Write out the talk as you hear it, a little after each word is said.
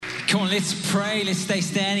Come on, let's pray. Let's stay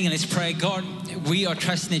standing and let's pray. God, we are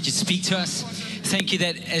trusting that you speak to us. Thank you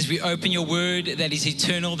that as we open your word that is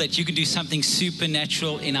eternal, that you can do something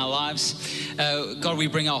supernatural in our lives. God, we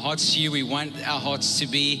bring our hearts to you. We want our hearts to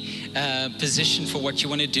be positioned for what you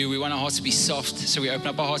want to do. We want our hearts to be soft. So we open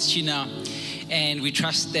up our hearts to you now. And we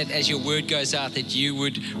trust that as your word goes out, that you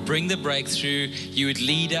would bring the breakthrough, you would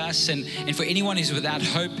lead us. And for anyone who's without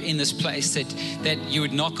hope in this place, that you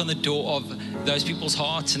would knock on the door of those people's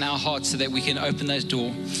hearts and our hearts so that we can open those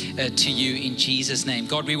doors to you in Jesus' name.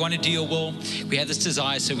 God, we want to do your will. We have this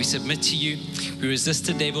desire, so we submit to you. We resist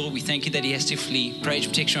the devil. We thank you that he has to flee. Pray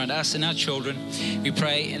protection around us and our children. We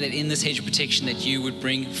pray that in this hedge of protection that you would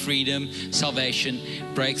bring freedom, salvation,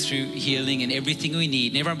 breakthrough, healing, and everything we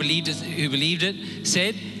need. And everyone who believed it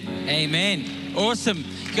said, amen. Awesome.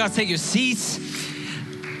 You guys take your seats.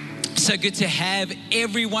 So good to have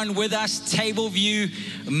everyone with us. Table View,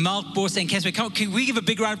 Melkbos, and Camps Bay. Can we give a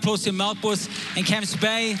big round of applause to Melkbos and Camps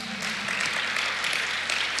Bay?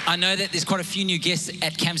 I know that there's quite a few new guests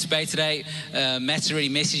at Camps Bay today. Matt's already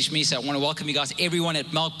messaged me, so I want to welcome you guys. Everyone at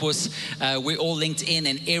Melkbos, we're all linked in,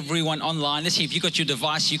 and everyone online. Listen, if you've got your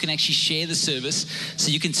device, you can actually share the service. So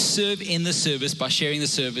you can serve in the service by sharing the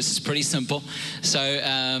service. It's pretty simple. So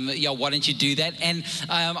why don't you do that? And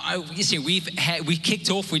we kicked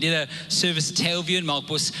off. We did a service at Tailview in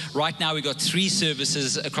Melkbos. Right now, we've got 3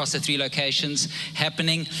 services across the 3 locations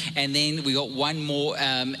happening, and then we got one more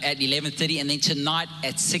at 11:30, and then tonight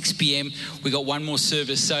at 6 p.m. we got one more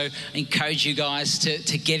service. So I encourage you guys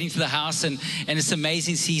to get into the house, and it's an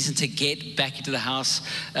amazing season to get back into the house.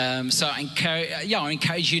 So I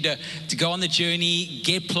encourage you to go on the journey,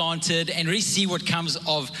 get planted, and really see what comes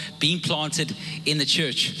of being planted in the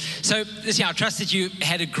church. So listen, I trust that you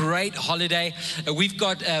had a great holiday. We've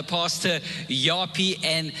got Pastor Yapi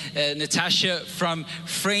and Natasha from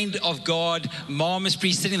Friend of God, Marmas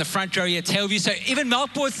Priest, sitting in the front row here at Tailview. So even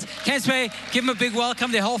Melkbos, Camps Bay, give them a big welcome.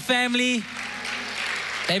 Their whole family,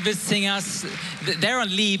 they're visiting us. They're on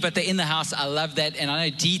leave, but they're in the house. I love that. And I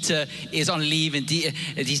know Dieter is on leave, and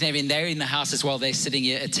they're in the house as well. They're sitting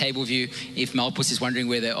here at Table View. If Melkbos is wondering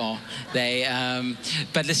where they are,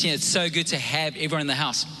 but listen, it's so good to have everyone in the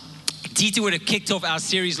house. Dieter would have kicked off our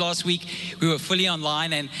series last week. We were fully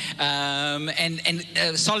online, and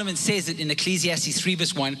Solomon says it in Ecclesiastes 3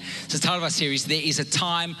 verse 1. It's the title of our series. There is a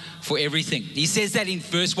time for everything. He says that in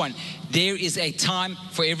verse 1. There is a time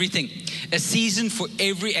for everything, a season for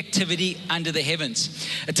every activity under the heavens.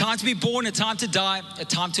 A time to be born, a time to die, a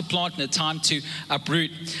time to plant, and a time to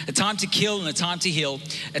uproot. A time to kill and a time to heal.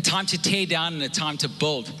 A time to tear down and a time to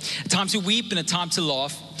build. A time to weep and a time to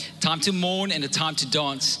laugh. Time to mourn and a time to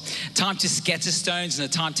dance. Time to scatter stones and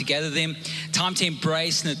a time to gather them. Time to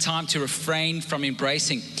embrace and a time to refrain from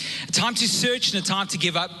embracing. A time to search and a time to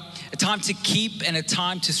give up. A time to keep and a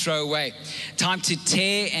time to throw away. Time to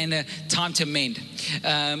tear and a time to mend.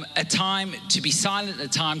 A time to be silent and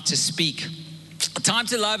a time to speak. A time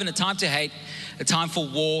to love and a time to hate. A time for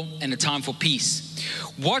war and a time for peace.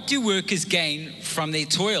 What do workers gain from their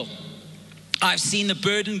toil? I've seen the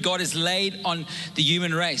burden God has laid on the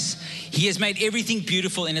human race. He has made everything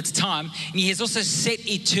beautiful in its time, and he has also set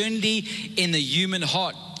eternity in the human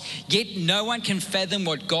heart. Yet no one can fathom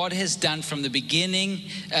what God has done from beginning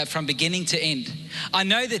to end. I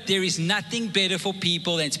know that there is nothing better for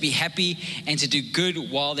people than to be happy and to do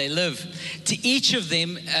good while they live. To each of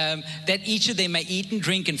them, that each of them may eat and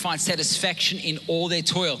drink and find satisfaction in all their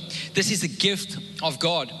toil. This is the gift of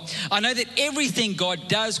God. I know that everything God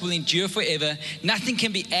does will endure forever. Nothing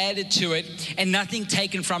can be added to it and nothing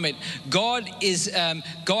taken from it. God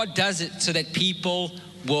does it so that people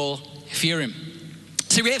will fear him.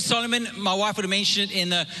 So we have Solomon. My wife would have mentioned it in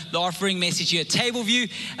the offering message here at Table View,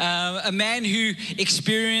 a man who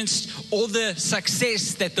experienced all the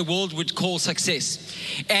success that the world would call success.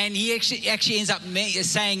 And he actually ends up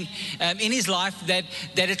saying in his life that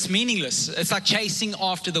it's meaningless. It's like chasing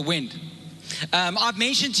after the wind. I've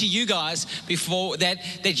mentioned to you guys before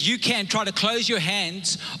that you can try to close your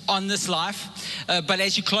hands on this life, but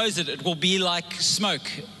as you close it, it will be like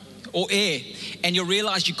smoke or air, and you'll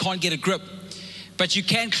realize you can't get a grip. But you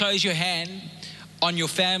can close your hand on your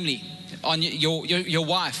family, on your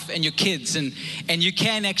wife and your kids, and you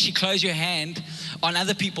can actually close your hand on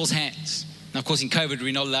other people's hands. Now, of course, in COVID,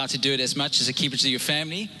 we're not allowed to do it as much as to keep it to your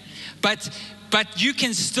family. But you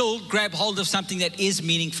can still grab hold of something that is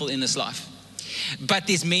meaningful in this life. But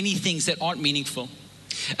there's many things that aren't meaningful.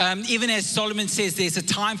 Even as Solomon says, there's a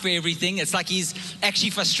time for everything. It's like he's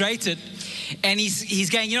actually frustrated, and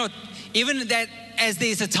he's going, even that as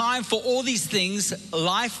there's a time for all these things,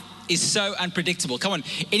 life is so unpredictable. Come on,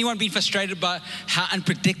 anyone been frustrated by how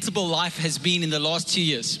unpredictable life has been in the last 2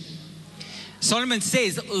 years? Solomon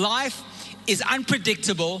says life is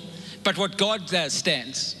unpredictable, but what God does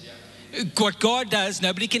stands. What God does,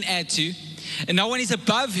 nobody can add to, and no one is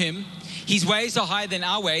above him. His ways are higher than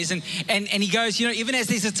our ways. And he goes, even as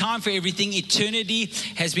there's a time for everything, eternity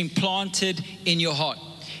has been planted in your heart.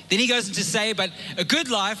 Then he goes on to say, but a good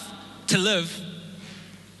life to live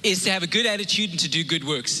is to have a good attitude and to do good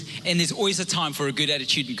works. And there's always a time for a good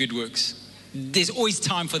attitude and good works. There's always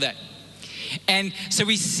time for that. And so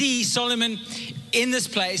we see Solomon in this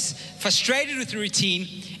place, frustrated with the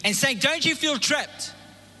routine, and saying, don't you feel trapped?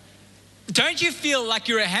 Don't you feel like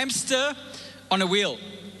you're a hamster on a wheel,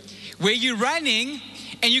 where you're running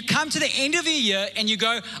and you come to the end of a year and you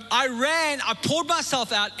go, I poured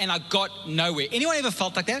myself out and I got nowhere. Anyone ever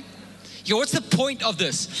felt like that? What's the point of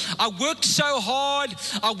this? I worked so hard.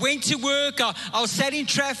 I went to work. I was sat in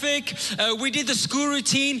traffic. We did the school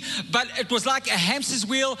routine, but it was like a hamster's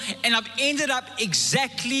wheel, and I've ended up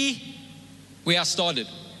exactly where I started.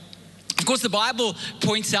 Of course, the Bible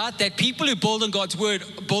points out that people who build on God's word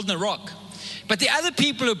build on a rock. But the other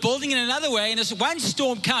people are building in another way, and as one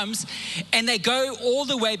storm comes, and they go all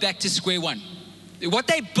the way back to square one. What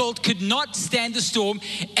they built could not stand the storm,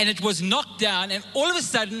 and it was knocked down, and all of a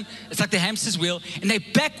sudden, it's like the hamster's wheel, and they're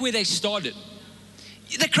back where they started.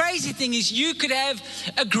 The crazy thing is you could have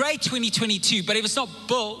a great 2022, but if it's not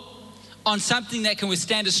built on something that can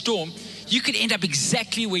withstand a storm, you could end up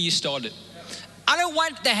exactly where you started. I don't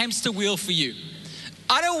want the hamster wheel for you.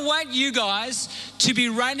 I don't want you guys to be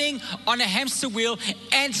running on a hamster wheel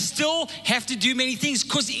and still have to do many things,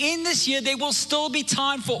 because in this year there will still be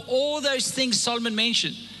time for all those things Solomon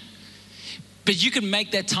mentioned. But you can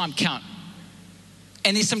make that time count.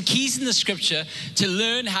 And there's some keys in the scripture to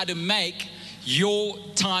learn how to make your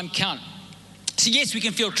time count. So yes, we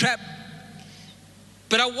can feel trapped.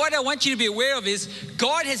 But what I want you to be aware of is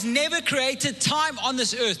God has never created time on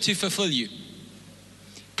this earth to fulfill you.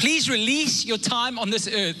 Please release your time on this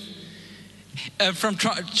earth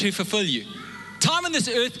to fulfill you. Time on this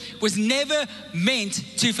earth was never meant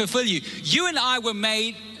to fulfill you. You and I were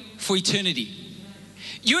made for eternity.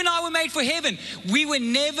 You and I were made for heaven. We were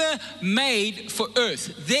never made for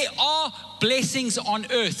earth. There are blessings on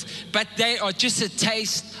earth, but they are just a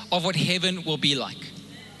taste of what heaven will be like.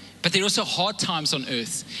 But there are also hard times on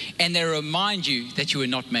earth, and they remind you that you were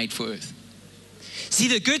not made for earth. See,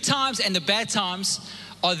 the good times and the bad times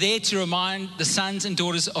are there to remind the sons and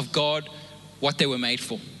daughters of God what they were made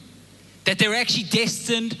for. That they were actually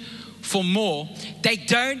destined for more. They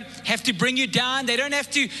don't have to bring you down. They don't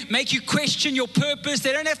have to make you question your purpose.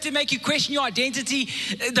 They don't have to make you question your identity.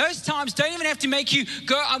 Those times don't even have to make you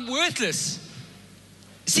go, I'm worthless.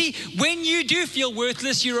 See, when you do feel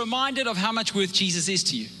worthless, you're reminded of how much worth Jesus is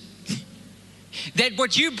to you. That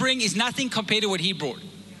what you bring is nothing compared to what he brought.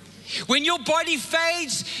 When your body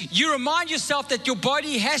fades, you remind yourself that your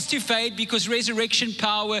body has to fade because resurrection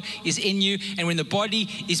power is in you. And when the body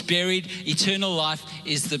is buried, eternal life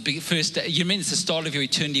is the first. It's the start of your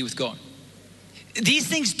eternity with God. These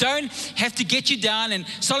things don't have to get you down. And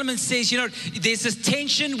Solomon says, there's this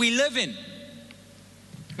tension we live in.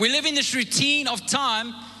 We live in this routine of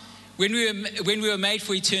time when we were made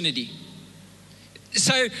for eternity.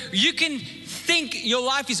 So you can think your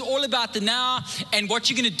life is all about the now and what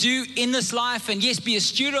you're going to do in this life, and yes, be a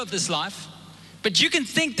steward of this life, but you can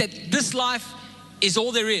think that this life is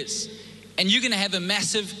all there is, and you're going to have a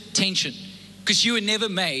massive tension because you were never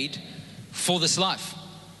made for this life.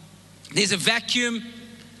 There's a vacuum,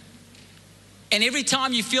 and every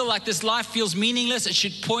time you feel like this life feels meaningless, it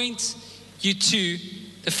should point you to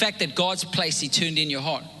the fact that God's placed eternity in your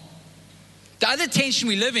heart. The other tension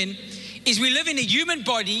we live in is we live in a human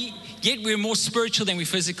body, yet we're more spiritual than we're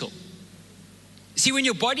physical. See, when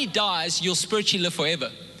your body dies, you'll spiritually live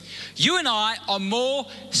forever. You and I are more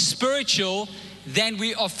spiritual than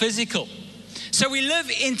we are physical. So we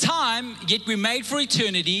live in time, yet we're made for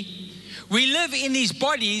eternity. We live in these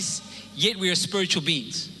bodies, yet we are spiritual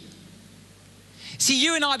beings. See,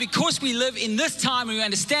 you and I, because we live in this time and we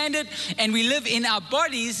understand it, and we live in our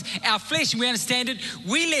bodies, our flesh, and we understand it,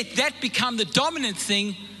 we let that become the dominant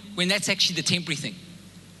thing when that's actually the temporary thing.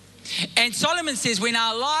 And Solomon says when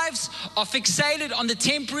our lives are fixated on the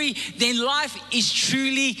temporary, then life is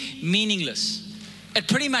truly meaningless. It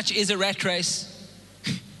pretty much is a rat race,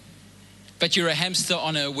 but you're a hamster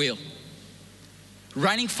on a wheel,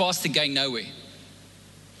 running fast and going nowhere.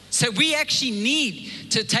 So we actually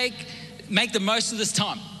need to make the most of this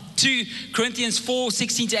time. 2 Corinthians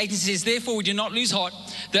 4:16-18 says, therefore we do not lose heart,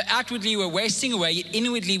 though outwardly we're wasting away, yet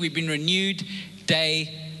inwardly we've been renewed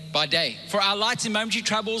day by day. For our light and momentary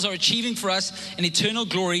troubles are achieving for us an eternal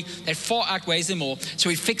glory that far outweighs them all. So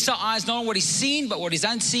we fix our eyes not on what is seen, but what is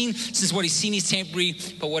unseen, since what is seen is temporary,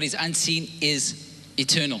 but what is unseen is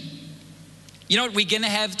eternal. You know what? We're going to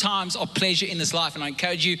have times of pleasure in this life, and I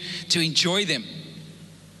encourage you to enjoy them.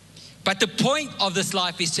 But the point of this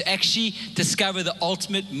life is to actually discover the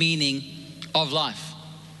ultimate meaning of life.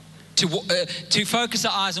 To focus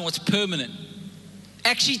our eyes on what's permanent.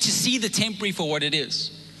 Actually to see the temporary for what it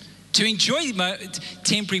is. To enjoy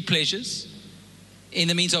temporary pleasures in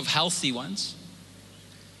the means of healthy ones.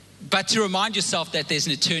 But to remind yourself that there's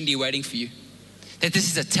an eternity waiting for you. That this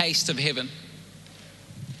is a taste of heaven.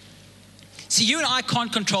 See, you and I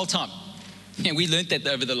can't control time. Yeah, we learned that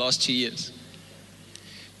over the last 2 years.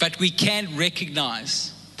 But we can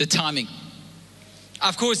recognize the timing.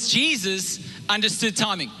 Of course, Jesus understood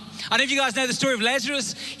timing. I don't know if you guys know the story of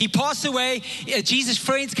Lazarus. He passed away. Jesus'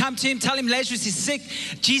 friends come to him, tell him Lazarus is sick.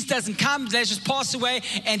 Jesus doesn't come. Lazarus passed away,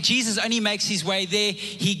 and Jesus only makes his way there.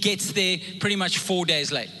 He gets there pretty much 4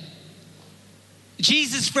 days late.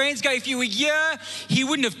 Jesus' friends go, if you were here, he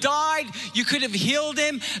wouldn't have died. You could have healed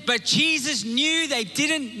him. But Jesus knew they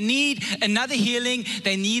didn't need another healing.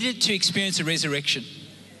 They needed to experience a resurrection.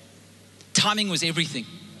 Timing was everything.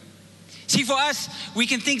 See, for us, we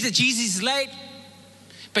can think that Jesus is late.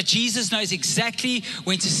 But Jesus knows exactly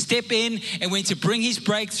when to step in and when to bring his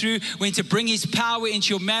breakthrough, when to bring his power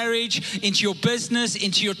into your marriage, into your business,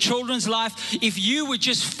 into your children's life. If you would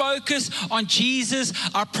just focus on Jesus,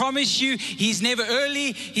 I promise you, he's never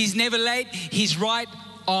early, he's never late, he's right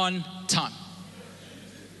on time.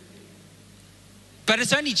 But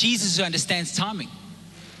it's only Jesus who understands timing.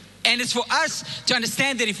 And it's for us to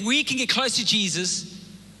understand that if we can get close to Jesus,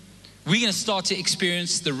 we're going to start to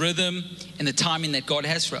experience the rhythm and the timing that God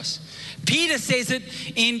has for us. Peter says it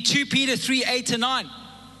in 2 Peter 3:8-9.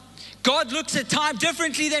 God looks at time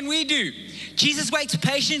differently than we do. Jesus waits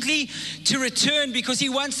patiently to return because he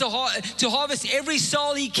wants to harvest every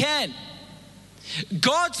soul he can.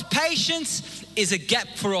 God's patience is a gap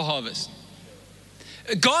for a harvest.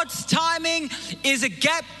 God's timing is a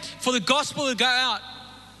gap for the gospel to go out.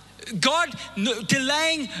 God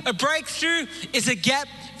delaying a breakthrough is a gap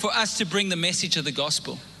for us to bring the message of the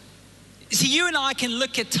gospel. See, you and I can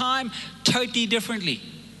look at time totally differently.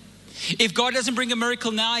 If God doesn't bring a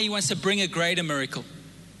miracle now, he wants to bring a greater miracle.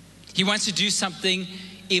 He wants to do something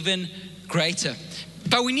even greater.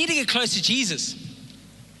 But we need to get close to Jesus.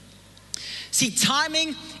 See,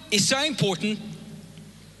 timing is so important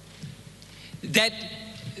that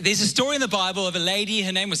there's a story in the Bible of a lady,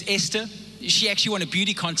 her name was Esther. She actually won a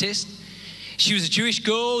beauty contest. She was a Jewish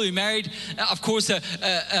girl who married, of course,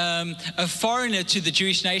 a foreigner to the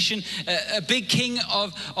Jewish nation, a big king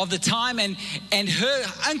of the time. And her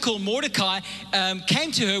uncle Mordecai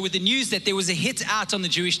came to her with the news that there was a hit out on the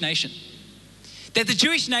Jewish nation. That the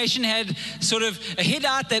Jewish nation had sort of a hit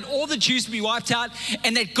out that all the Jews would be wiped out,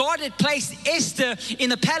 and that God had placed Esther in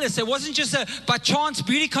the palace. It wasn't just a by chance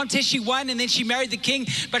beauty contest she won and then she married the king,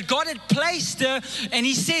 but God had placed her, and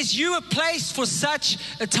he says, you were placed for such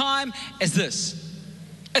a time as this.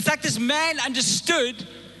 It's like this man understood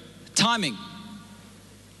timing.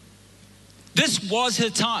 This was her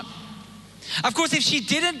time. Of course, if she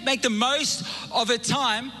didn't make the most of her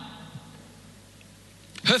time,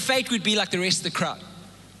 her fate would be like the rest of the crowd.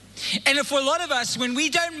 And for a lot of us, when we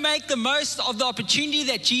don't make the most of the opportunity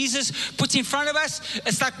that Jesus puts in front of us,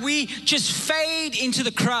 it's like we just fade into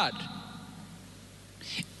the crowd.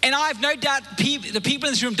 And I have no doubt the people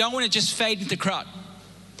in this room don't want to just fade into the crowd.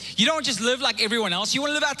 You don't just live like everyone else. You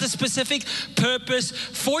want to live out the specific purpose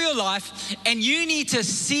for your life, and you need to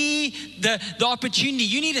see the opportunity.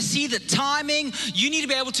 You need to see the timing. You need to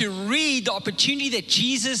be able to read the opportunity that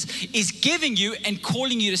Jesus is giving you and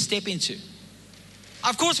calling you to step into.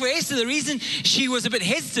 Of course, for Esther, the reason she was a bit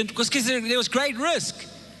hesitant was because there was great risk.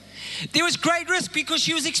 There was great risk because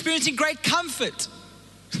she was experiencing great comfort.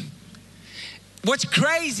 What's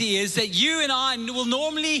crazy is that you and I will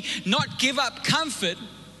normally not give up comfort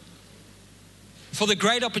for the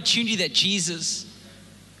great opportunity that Jesus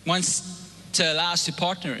wants to allow us to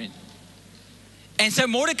partner in. And so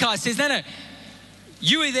Mordecai says, no,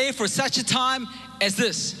 you were there for such a time as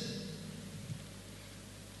this.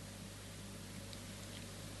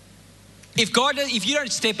 If you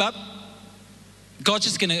don't step up, God's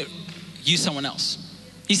just going to use someone else.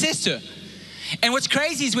 He says to her. And what's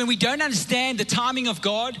crazy is when we don't understand the timing of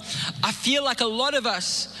God, I feel like a lot of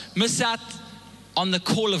us miss out on the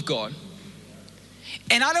call of God.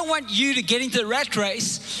 And I don't want you to get into the rat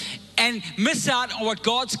race and miss out on what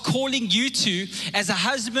God's calling you to as a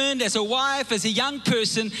husband, as a wife, as a young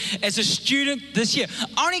person, as a student this year.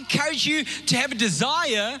 I want to encourage you to have a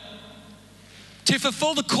desire to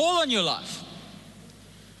fulfill the call on your life.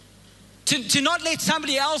 To not let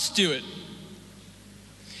somebody else do it.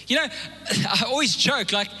 You know, I always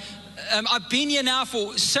joke, like, I've been here now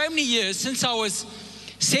for so many years, since I was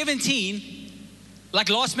 17, like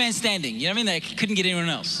last man standing. You know what I mean? They couldn't get anyone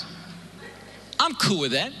else. I'm cool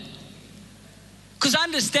with that. Because I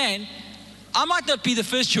understand I might not be the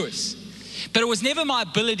first choice, but it was never my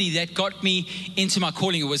ability that got me into my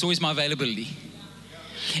calling. It was always my availability.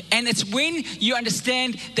 And it's when you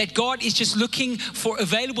understand that God is just looking for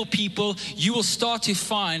available people, you will start to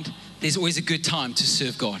find there's always a good time to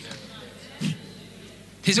serve God.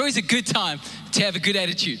 There's always a good time to have a good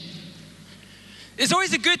attitude. There's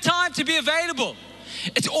always a good time to be available.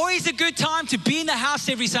 It's always a good time to be in the house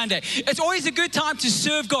every Sunday. It's always a good time to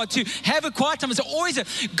serve God, to have a quiet time.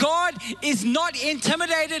 God is not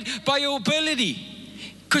intimidated by your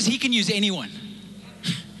ability, because He can use anyone.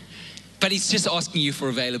 But He's just asking you for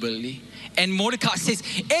availability. And Mordecai says,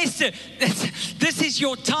 Esther, this is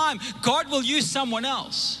your time. God will use someone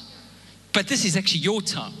else, but this is actually your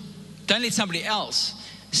time. Don't let somebody else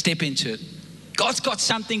step into it. God's got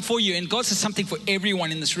something for you, and God's got something for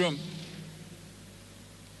everyone in this room.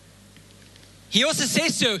 He also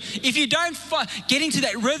says so, if you don't get into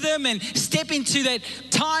that rhythm and step into that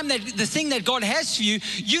time, that the thing that God has for you,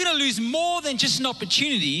 you're going to lose more than just an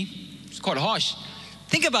opportunity. It's quite harsh.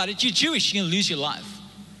 Think about it. You're Jewish, you're going to lose your life.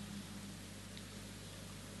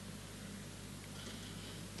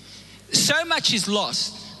 So much is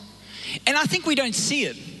lost. And I think we don't see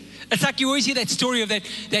it. It's like you always hear that story of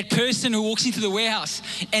that person who walks into the warehouse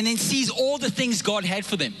and then sees all the things God had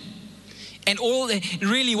for them. And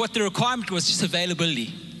really what the requirement was just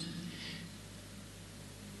availability.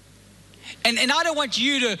 And I don't want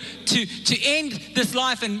you to end this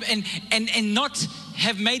life and not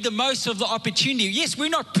have made the most of the opportunity. Yes, we're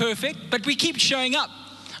not perfect, but we keep showing up.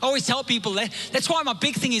 I always tell people that's why my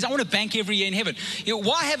big thing is I want to bank every year in heaven. You know,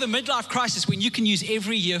 why have a midlife crisis when you can use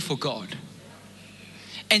every year for God?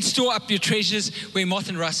 And store up your treasures where moth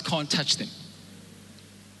and rust can't touch them.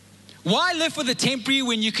 Why live for the temporary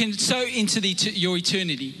when you can sow into your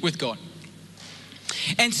eternity with God?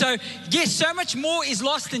 And so, yes, so much more is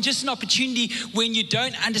lost than just an opportunity when you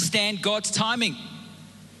don't understand God's timing.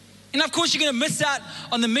 And of course, you're going to miss out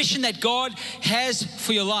on the mission that God has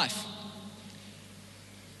for your life.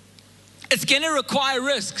 It's going to require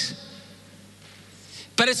risks.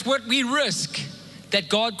 But it's what we risk that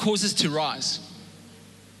God causes to rise.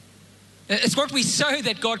 It's what we sow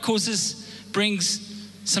that God brings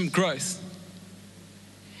some growth.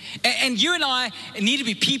 And you and I need to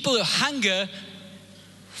be people who hunger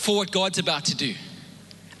for what God's about to do.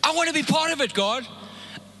 I want to be part of it, God.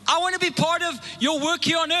 I want to be part of your work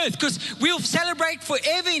here on earth, because we'll celebrate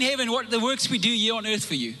forever in heaven what the works we do here on earth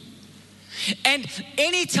for you. And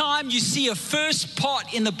anytime you see a first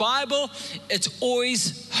part in the Bible, it's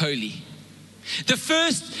always holy. The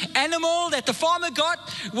first animal that the farmer got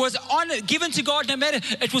was given to God. No matter,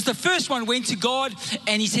 it was the first one, went to God,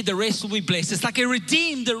 and He said the rest will be blessed. It's like He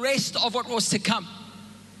redeemed the rest of what was to come.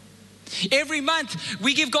 Every month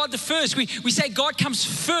we give God the first. We say God comes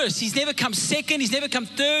first. He's never come second. He's never come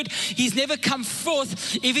third. He's never come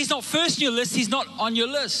fourth. If He's not first on your list, He's not on your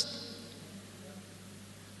list.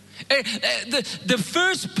 The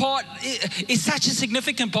first part is such a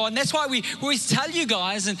significant part, and that's why we always tell you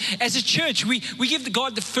guys, and as a church, we give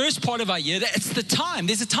God the first part of our year. It's the time.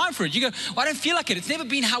 There's a time for it. You go, well, I don't feel like it. It's never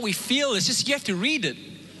been how we feel. It's just you have to read it.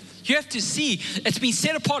 You have to see. It's been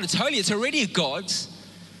set apart. It's holy. It's already God's.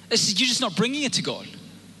 You're just not bringing it to God.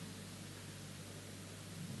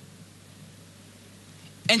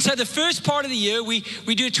 And so the first part of the year, we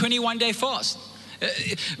do a 21-day fast.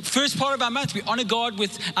 First part of our month, we honor God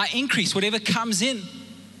with our increase, whatever comes in.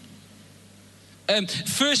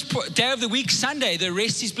 First day of the week, Sunday, the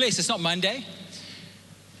rest is blessed. It's not Monday.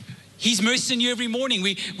 He's mercy on you every morning.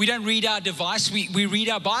 We don't read our device. We read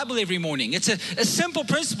our Bible every morning. It's a simple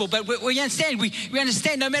principle, but we understand. We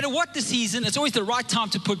understand no matter what the season, it's always the right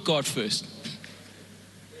time to put God first.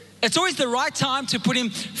 It's always the right time to put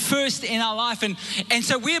Him first in our life. And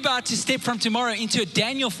so we're about to step from tomorrow into a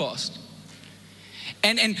Daniel fast.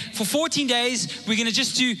 And for 14 days, we're going to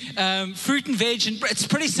just do fruit and veg. And it's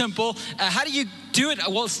pretty simple. How do you do it?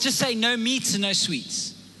 Well, it's just say no meats and no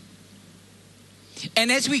sweets.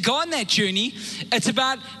 And as we go on that journey, it's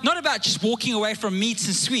not about just walking away from meats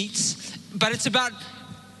and sweets, but it's about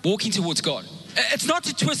walking towards God. It's not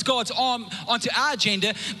to twist God's arm onto our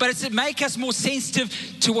agenda, but it's to make us more sensitive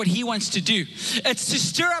to what He wants to do. It's to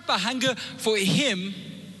stir up a hunger for Him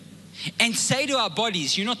and say to our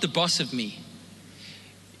bodies, you're not the boss of me.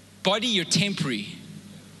 Body, you're temporary.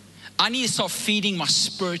 I need to start feeding my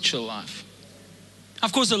spiritual life.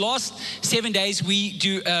 Of course, the last 7 days we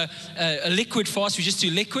do a liquid fast. We just do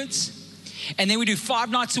liquids. And then we do 5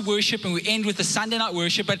 nights of worship, and we end with a Sunday night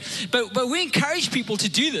worship. But we encourage people to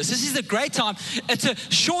do this. This is a great time. It's a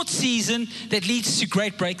short season that leads to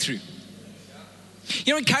great breakthrough.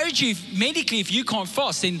 You know, encourage you medically, if you can't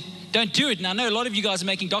fast, then don't do it. And I know a lot of you guys are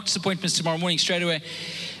making doctor's appointments tomorrow morning straight away.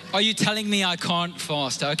 Are you telling me I can't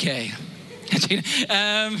fast? Okay.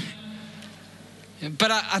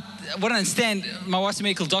 But what I understand, my wife's a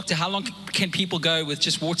medical doctor. How long can people go with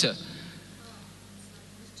just water?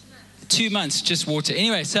 2 months, just water.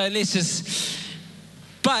 Anyway, so let's just,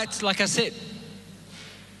 but like I said,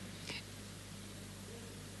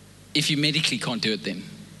 if you medically can't do it then.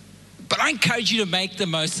 But I encourage you to make the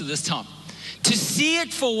most of this time, to see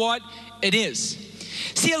it for what it is.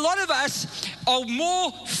 See, a lot of us are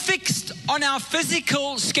more fixed on our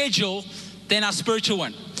physical schedule than our spiritual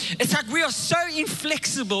one. It's like we are so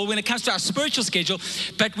inflexible when it comes to our spiritual schedule,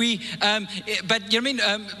 but we're so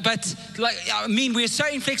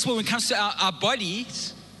inflexible when it comes to our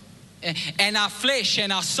bodies and our flesh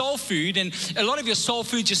and our soul food. And a lot of your soul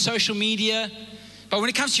food is your social media. But when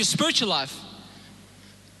it comes to your spiritual life,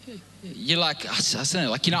 you're like, I don't know,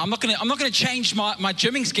 like, you know, I'm not gonna change my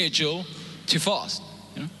gymming schedule to fast.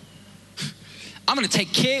 You know, I'm gonna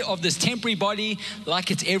take care of this temporary body like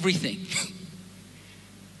it's everything.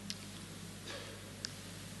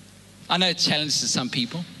 I know it's a challenge to some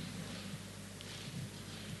people.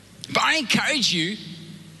 But I encourage you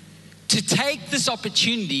to take this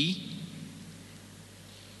opportunity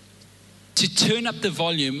to turn up the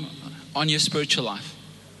volume on your spiritual life,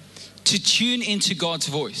 to tune into God's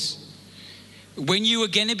voice. When you are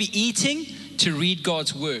going to be eating, to read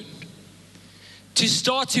God's word, to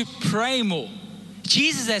start to pray more.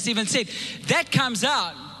 Jesus has even said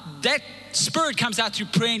that spirit comes out through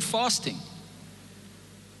prayer and fasting.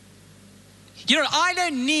 You know, I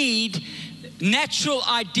don't need natural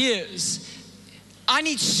ideas. I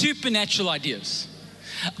need supernatural ideas.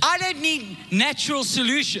 I don't need natural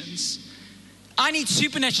solutions. I need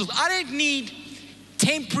supernatural. I don't need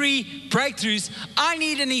temporary breakthroughs. I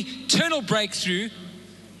need an eternal breakthrough.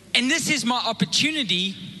 And this is my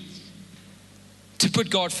opportunity to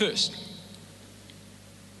put God first.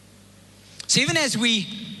 So even as we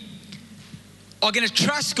are going to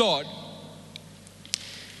trust God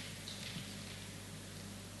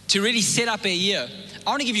to really set up a year, I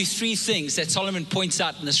want to give you 3 things that Solomon points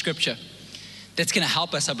out in the scripture that's going to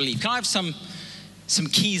help us, I believe. Can I have some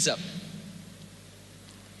keys up?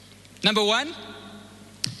 Number 1,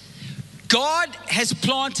 God has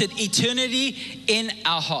planted eternity in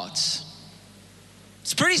our hearts.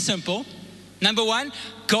 It's pretty simple. Number 1,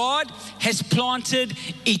 God has planted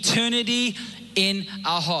eternity in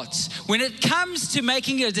our hearts. When it comes to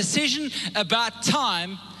making a decision about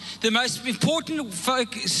time, the most important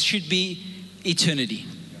focus should be eternity.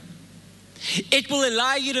 It will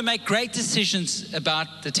allow you to make great decisions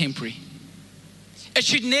about the temporary. It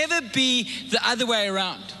should never be the other way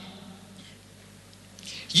around.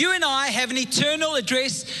 You and I have an eternal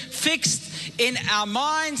address fixed in our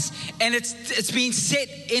minds, and it's been set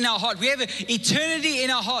in our heart. We have eternity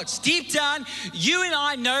in our hearts. Deep down, you and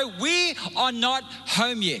I know we are not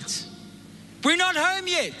home yet. We're not home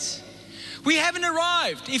yet. We haven't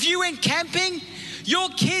arrived. If you went camping, your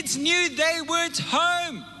kids knew they weren't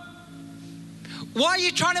home. Why are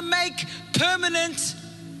you trying to make permanent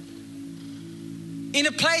in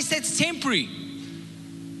a place that's temporary?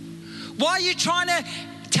 Why are you trying to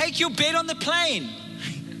take your bed on the plane?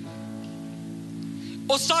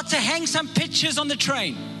 Or start to hang some pictures on the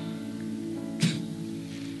train?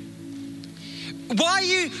 Why are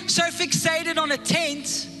you so fixated on a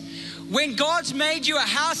tent when God's made you a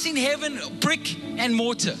house in heaven, brick and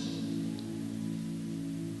mortar?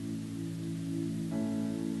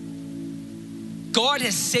 God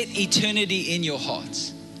has set eternity in your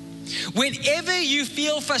hearts. Whenever you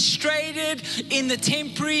feel frustrated in the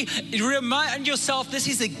temporary, remind yourself, this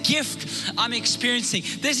is a gift I'm experiencing.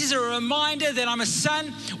 This is a reminder that I'm a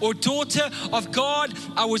son or daughter of God.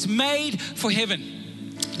 I was made for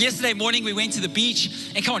heaven. Yesterday morning, we went to the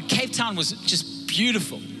beach, and come on, Cape Town was just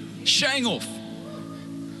beautiful, showing off.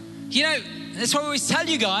 You know, that's why we always tell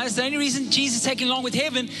you guys, the only reason Jesus is taking along with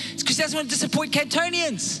heaven is because he doesn't want to disappoint Cape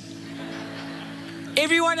Townians.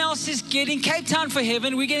 Everyone else is getting Cape Town for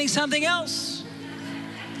heaven. We're getting something else.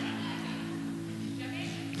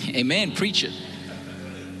 Amen, preach it.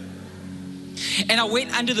 And I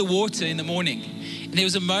went under the water in the morning, and there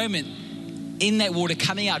was a moment in that water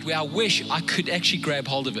coming out where I wish I could actually grab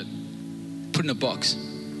hold of it, put it in a box.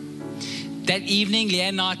 That evening, Leanne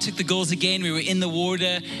and I took the girls again. We were in the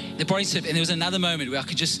water, the body surf, and there was another moment where I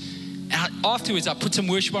could just, afterwards I put some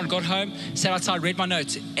worship on, got home, sat outside, read my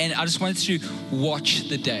notes, and I just wanted to watch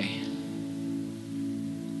the day.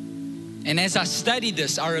 And as I studied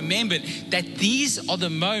this, I remembered that these are the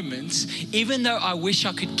moments, even though I wish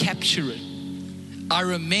I could capture it, I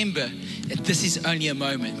remember that this is only a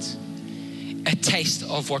moment, a taste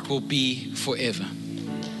of what will be forever.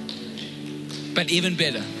 But even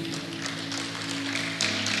better.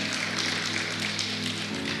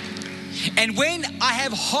 And when I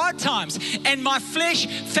have hard times and my flesh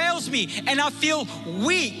fails me and I feel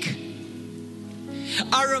weak,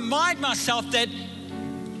 I remind myself that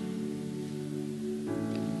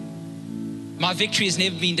my victory has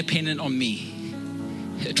never been dependent on me.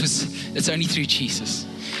 It's only through Jesus.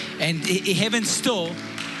 And heaven's still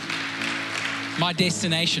my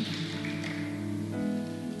destination.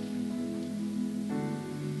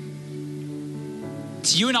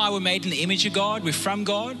 So you and I were made in the image of God. We're from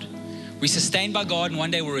God. We're sustained by God, and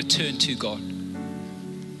one day we'll return to God.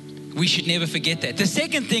 We should never forget that. The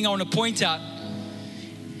second thing I want to point out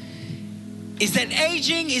is that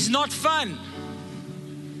aging is not fun.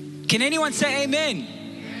 Can anyone say amen?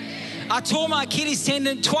 I tore my Achilles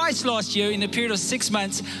tendon twice last year in a period of 6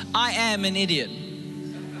 months. I am an idiot.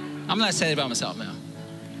 I'm not saying it about myself now.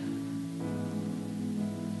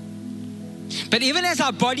 But even as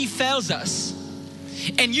our body fails us,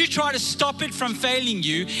 and you try to stop it from failing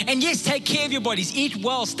you, and yes, take care of your bodies, eat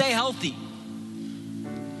well, stay healthy.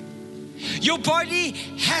 Your body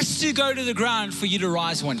has to go to the ground for you to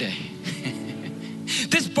rise one day.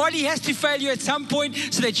 This body has to fail you at some point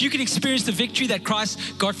so that you can experience the victory that Christ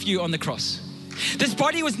got for you on the cross. This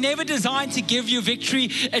body was never designed to give you victory.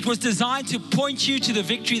 It was designed to point you to the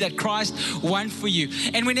victory that Christ won for you.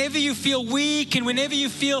 And whenever you feel weak and whenever you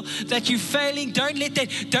feel that you're failing, don't let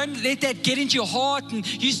that get into your heart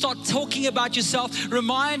and you start talking about yourself.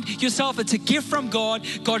 Remind yourself it's a gift from God.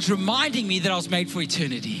 God's reminding me that I was made for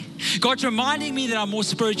eternity. God's reminding me that I'm more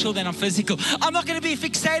spiritual than I'm physical. I'm not going to be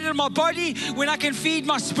fixated on my body when I can feed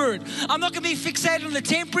my spirit. I'm not going to be fixated on the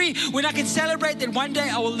temporary when I can celebrate that one day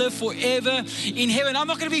I will live forever in heaven. I'm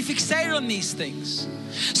not going to be fixated on these things.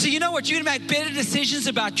 So you know what? You're going to make better decisions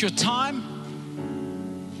about your time,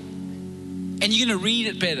 and you're going to read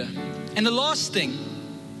it better. And the last thing,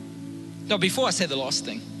 no, before I say the last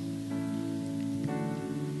thing,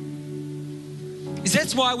 is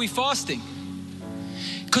that's why we're fasting.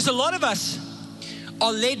 Because a lot of us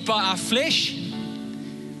are led by our flesh.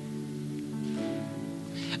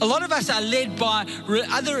 A lot of us are led by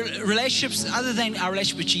other relationships other than our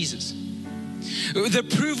relationship with Jesus. The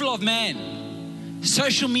approval of man,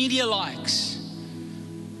 social media likes.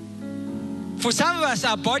 For some of us,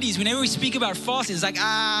 our bodies, whenever we speak about fasting, it's like,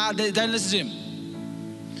 don't listen to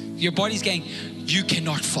him. Your body's going, you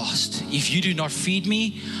cannot fast. If you do not feed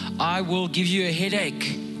me, I will give you a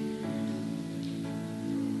headache.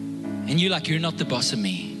 And you're like, you're not the boss of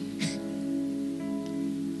me.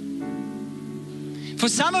 For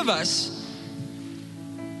some of us,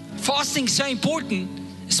 fasting is so important,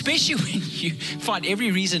 especially when you find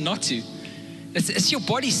every reason not to. It's your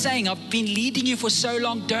body saying, I've been leading you for so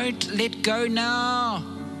long, don't let go now.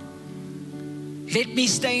 Let me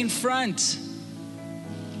stay in front.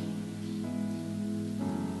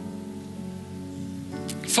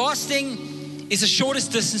 Fasting is the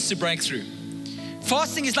shortest distance to break through.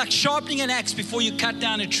 Fasting is like sharpening an axe before you cut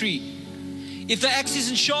down a tree. If the axe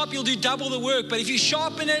isn't sharp, you'll do double the work. But if you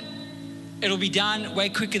sharpen it, it'll be done way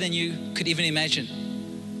quicker than you could even imagine.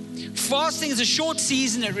 Fasting is a short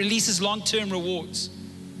season that releases long-term rewards.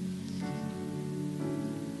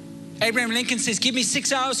 Abraham Lincoln says, give me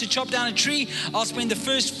 6 hours to chop down a tree. I'll spend the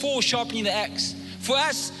first 4 sharpening the axe. For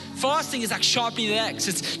us, fasting is like sharpening the axe.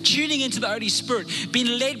 It's tuning into the Holy Spirit,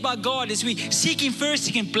 being led by God. As we seek Him first,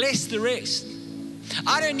 He can bless the rest.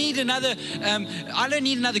 I don't need another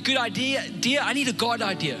good idea. I need a God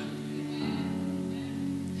idea.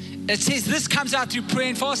 It says this comes out through prayer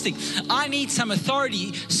and fasting. I need some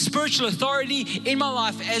authority, spiritual authority in my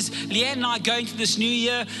life as Leanne and I are going through this new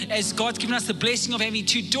year, as God's given us the blessing of having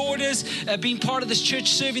 2 daughters, being part of this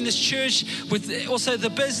church, serving this church with also the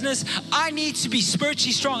business. I need to be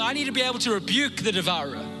spiritually strong. I need to be able to rebuke the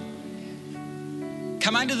devourer.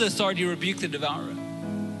 Come under the authority to rebuke the devourer.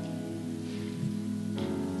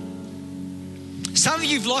 Some of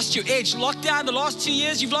you have lost your edge. Lockdown, the last 2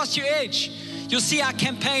 years, you've lost your edge. You'll see our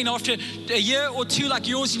campaign after a year or two like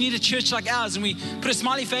yours, you need a church like ours. And we put a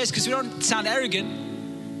smiley face because we don't sound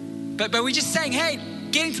arrogant. But we're just saying, hey,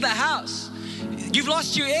 get into the house. You've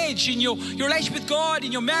lost your edge in your relationship with God,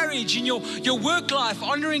 in your marriage, in your work life,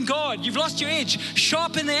 honoring God. You've lost your edge.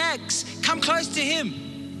 Sharpen the axe. Come close to Him.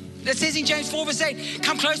 It says in James 4 verse 8,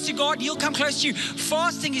 come close to God, He'll come close to you.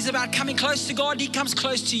 Fasting is about coming close to God. He comes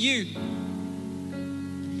close to you.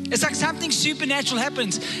 It's like something supernatural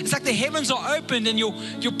happens. It's like the heavens are opened and your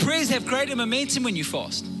prayers have greater momentum when you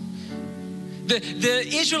fast. The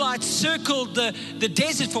Israelites circled the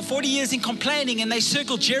desert for 40 years in complaining, and they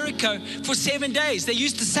circled Jericho for 7 days. They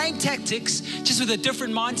used the same tactics, just with a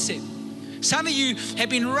different mindset. Some of you have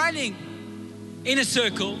been running in a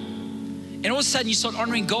circle, and all of a sudden you start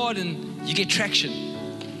honoring God and you get traction.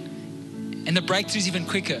 And the breakthrough is even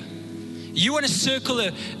quicker. You want to circle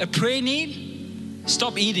a prayer need?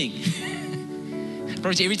 Stop eating.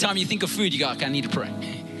 Probably every time you think of food, you go, okay, I need to pray.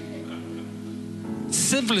 It's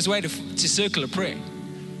the simplest way to circle a prayer.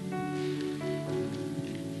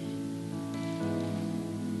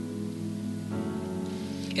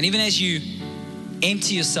 And even as you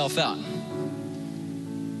empty yourself out,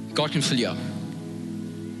 God can fill you up.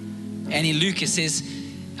 And in Luke it says,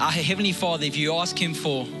 our Heavenly Father, if you ask Him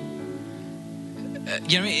for,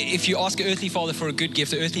 if you ask an earthly father for a good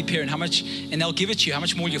gift, an earthly parent, how much, and they'll give it to you, how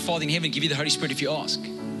much more will your Father in heaven give you the Holy Spirit if you ask?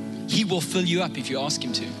 He will fill you up if you ask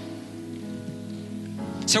Him to.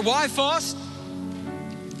 So why fast?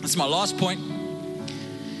 That's my last point.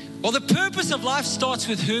 Well, the purpose of life starts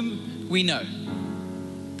with whom we know.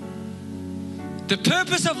 The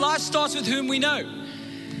purpose of life starts with whom we know.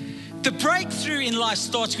 The breakthrough in life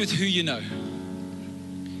starts with who you know.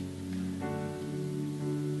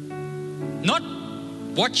 Not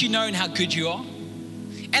what you know and how good you are.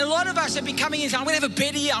 And a lot of us have been coming in saying, I'm going to have a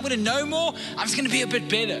better year, I'm going to know more, I'm just going to be a bit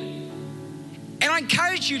better. And I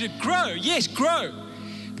encourage you to grow. Yes, grow.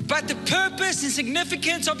 But the purpose and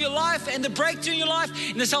significance of your life and the breakthrough in your life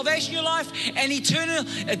and the salvation in your life and eternal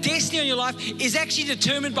destiny in your life is actually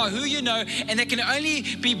determined by who you know, and that can only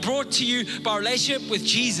be brought to you by a relationship with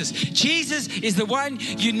Jesus. Jesus is the one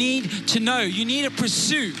you need to know. You need to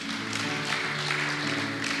pursue.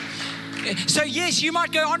 So yes, you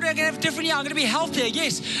might go, Andre, I'm going to have a different year. I'm going to be healthier,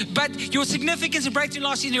 yes. But your significance and breakthrough in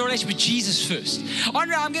life is in your relationship with Jesus first.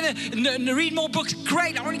 Andre, I'm going to read more books.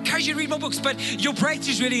 Great, I want to encourage you to read more books. But your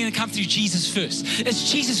breakthrough is really going to come through Jesus first.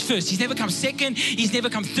 It's Jesus first. He's never come second. He's never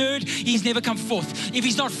come third. He's never come fourth. If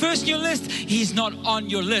He's not first on your list, He's not on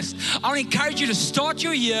your list. I want to encourage you to start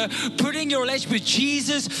your year putting your relationship with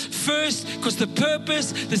Jesus first, because the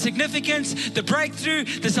purpose, the significance, the breakthrough,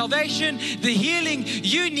 the salvation, the healing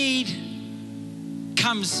you need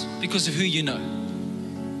comes because of who you know.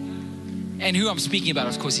 And who I'm speaking about,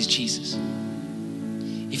 of course, is Jesus.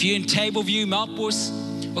 If you're in Tableview,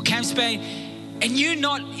 Melkbos, or Camps Bay, and you're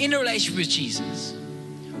not in a relationship with Jesus,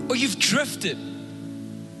 or you've drifted,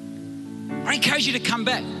 I encourage you to come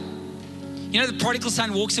back. You know, the prodigal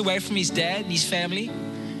son walks away from his dad and his family,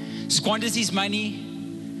 squanders his money,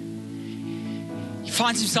 he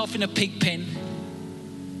finds himself in a pig pen,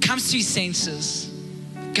 comes to his senses,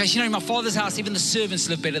 goes, in my Father's house, even the servants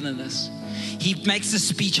live better than this. He makes this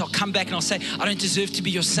speech, I'll come back and I'll say, I don't deserve to be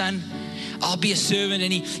your son. I'll be a servant.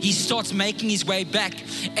 And he starts making his way back.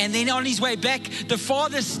 And then on his way back, the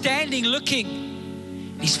father's standing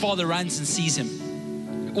looking. His father runs and sees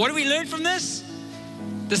him. What do we learn from this?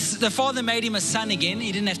 The father made him a son again.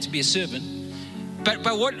 He didn't have to be a servant. But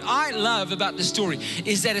what I love about the story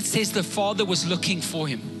is that it says the father was looking for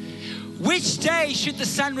him. Which day should the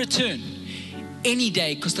son return? Any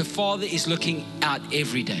day, because the Father is looking out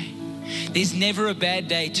every day. There's never a bad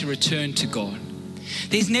day to return to God.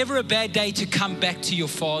 There's never a bad day to come back to your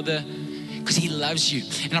Father, because He loves you.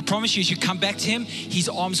 And I promise you, as you come back to Him, His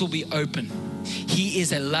arms will be open. He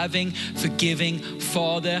is a loving, forgiving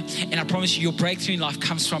Father. And I promise you, your breakthrough in life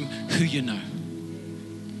comes from who you know.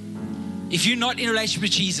 If you're not in a relationship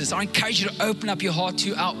with Jesus, I encourage you to open up your heart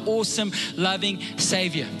to our awesome, loving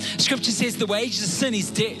Savior. Scripture says the wages of sin is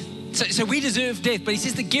death. So we deserve death, but He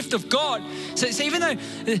says the gift of God. So even though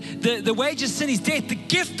the wages of sin is death, the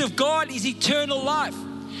gift of God is eternal life.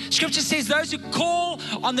 Scripture says those who call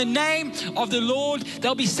on the name of the Lord,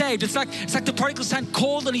 they'll be saved. It's like the prodigal son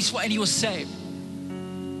called on His and he was saved.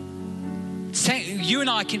 You and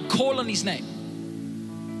I can call on His name.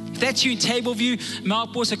 If that's you in Tableview,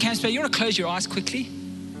 Melkbos, or Camps Bay, you want to close your eyes quickly?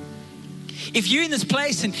 If you're in this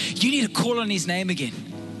place and you need to call on His name again,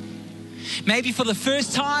 maybe for the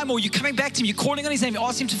first time, or you're coming back to Him, you're calling on His name,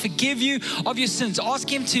 ask Him to forgive you of your sins.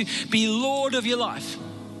 Ask Him to be Lord of your life.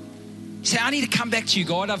 You say, I need to come back to you,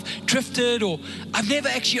 God. I've drifted, or I've never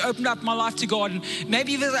actually opened up my life to God. And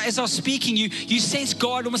maybe as I was speaking, you sense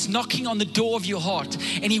God almost knocking on the door of your heart,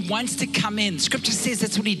 and he wants to come in. Scripture says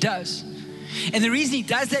that's what he does. And the reason he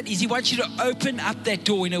does that is he wants you to open up that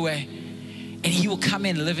door in a way, and he will come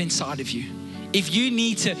in and live inside of you. If you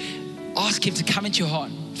need to ask him to come into your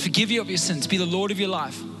heart, forgive you of your sins, be the Lord of your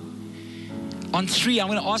life. On 3, I'm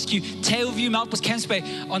going to ask you, Tailview, Melkbos, Camps Bay.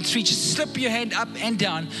 On 3, just slip your hand up and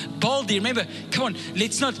down boldly. Remember, come on,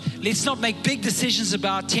 let's not make big decisions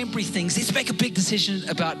about temporary things. Let's make a big decision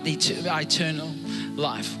about our eternal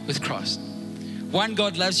life with Christ. 1,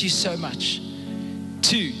 God loves you so much.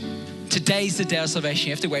 2, today's the day of salvation.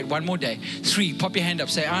 You have to wait one more day. 3, pop your hand up.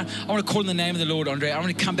 Say, I want to call in the name of the Lord, Andre. I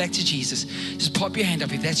want to come back to Jesus. Just pop your hand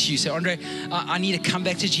up if that's you. Say, Andre, I need to come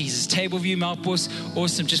back to Jesus. Tableview, Melkbos,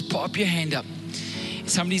 awesome. Just pop your hand up.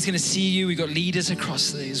 Somebody's going to see you. We've got leaders across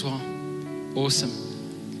there as well. Awesome.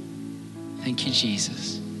 Thank you,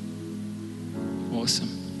 Jesus. Awesome.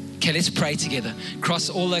 Okay, let's pray together. Across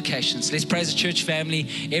all locations. Let's pray as a church family,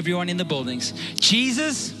 everyone in the buildings.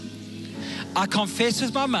 Jesus, I confess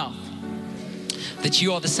with my mouth that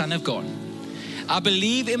you are the Son of God. I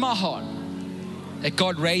believe in my heart that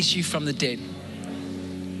God raised you from the dead.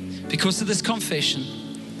 Because of this confession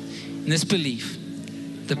and this belief,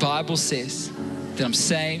 the Bible says that I'm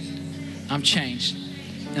saved, I'm changed,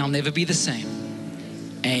 and I'll never be the same.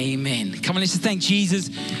 Amen. Come on, let's just thank Jesus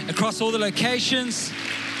across all the locations.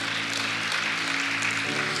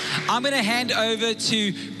 I'm going to hand over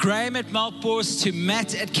to Graham at Melkbos, to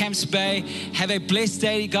Matt at Camps Bay. Have a blessed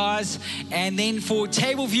day, guys. And then for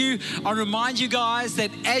Tableview, I'll remind you guys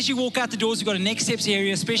that as you walk out the doors, we've got a next steps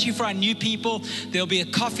area, especially for our new people. There'll be a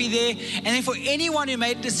coffee there. And then for anyone who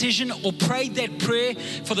made a decision or prayed that prayer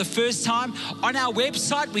for the first time, on our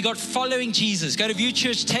website, we got Following Jesus. Go to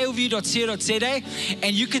viewchurchtailview.co.za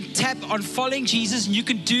and you can tap on Following Jesus, and you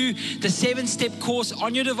can do the 7-step course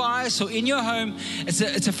on your device or in your home. It's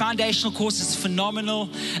a foundational course. It's phenomenal.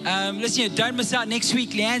 Listen, don't miss out next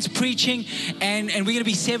week. Leanne's preaching, and we're going to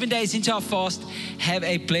be 7 days into our fast. Have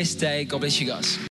a blessed day. God bless you guys.